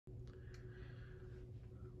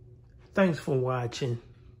Thanks for watching.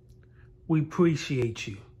 We appreciate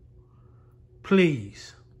you.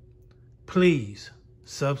 Please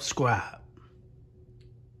subscribe.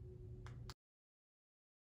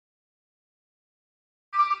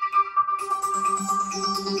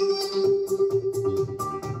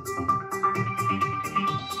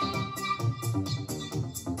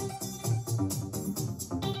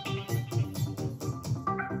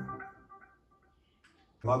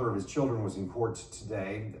 Mother of his children was in court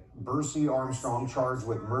today. Bercy Armstrong charged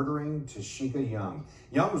with murdering Tashika Young.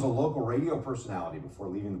 Young was a local radio personality before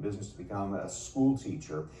leaving the business to become a school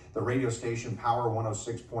teacher. The radio station Power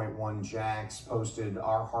 106.1 Jax posted,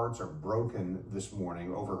 "Our hearts are broken this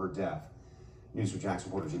morning over her death." News for Jax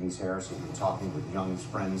reporter Janice Harris has been talking with Young's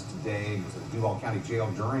friends today. He was at Duval County Jail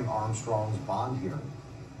during Armstrong's bond hearing.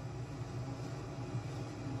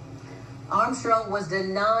 Armstrong was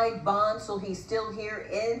denied bond, so he's still here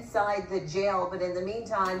inside the jail. But in the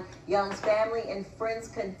meantime, Young's family and friends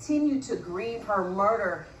continue to grieve her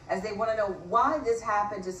murder as they want to know why this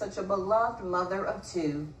happened to such a beloved mother of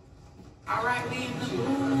two. All right, we in the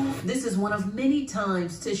booth. This is one of many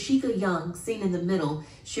times Tashika Young, seen in the middle,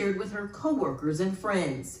 shared with her co-workers and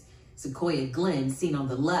friends. Sequoia Glenn, seen on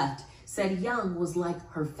the left, said Young was like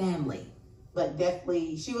her family. But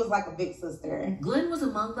definitely, she was like a big sister. Glenn was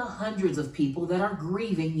among the hundreds of people that are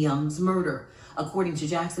grieving Young's murder. According to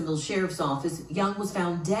Jacksonville Sheriff's Office, Young was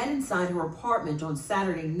found dead inside her apartment on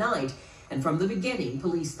Saturday night, and from the beginning,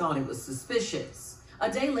 police thought it was suspicious.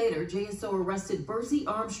 A day later, JSO arrested Bercy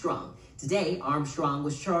Armstrong. Today, Armstrong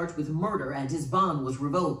was charged with murder and his bond was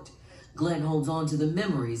revoked. Glenn holds on to the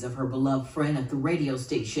memories of her beloved friend at the radio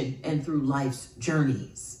station and through life's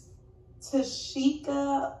journeys.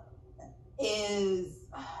 Tashika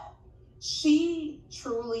she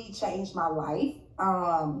truly changed my life.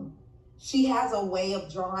 She has a way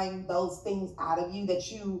of drawing those things out of you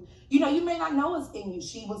that you may not know is in you.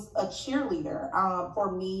 She was a cheerleader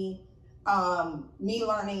for me, me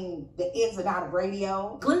learning the ins and outs of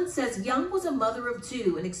radio. Glenn says Young was a mother of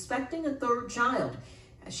two and expecting a third child.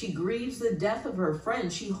 As she grieves the death of her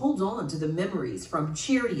friend, she holds on to the memories from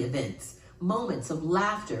charity events, moments of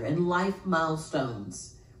laughter and life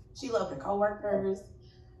milestones. She loved her coworkers.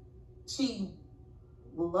 She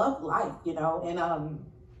loved life, and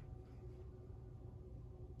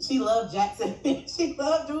she loved Jackson. She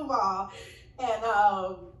loved Duval, and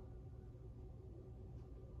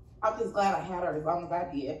I'm just glad I had her as long as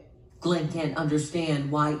I did. Glenn can't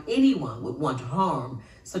understand why anyone would want to harm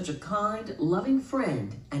such a kind, loving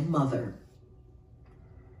friend and mother.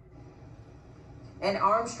 And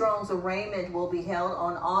Armstrong's arraignment will be held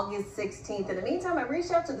on August 16th. In the meantime, I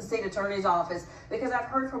reached out to the state attorney's office because I've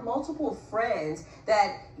heard from multiple friends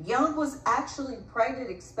that Young was actually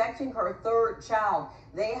pregnant, expecting her third child.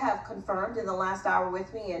 They have confirmed in the last hour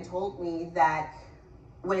with me and told me that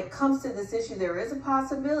when it comes to this issue, there is a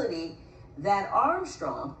possibility that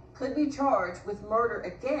Armstrong could be charged with murder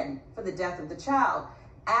again for the death of the child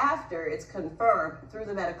after it's confirmed through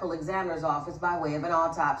the medical examiner's office by way of an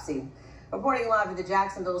autopsy. Reporting live at the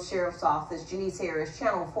Jacksonville Sheriff's Office, Janice Harris,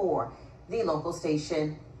 Channel 4, the local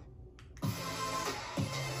station.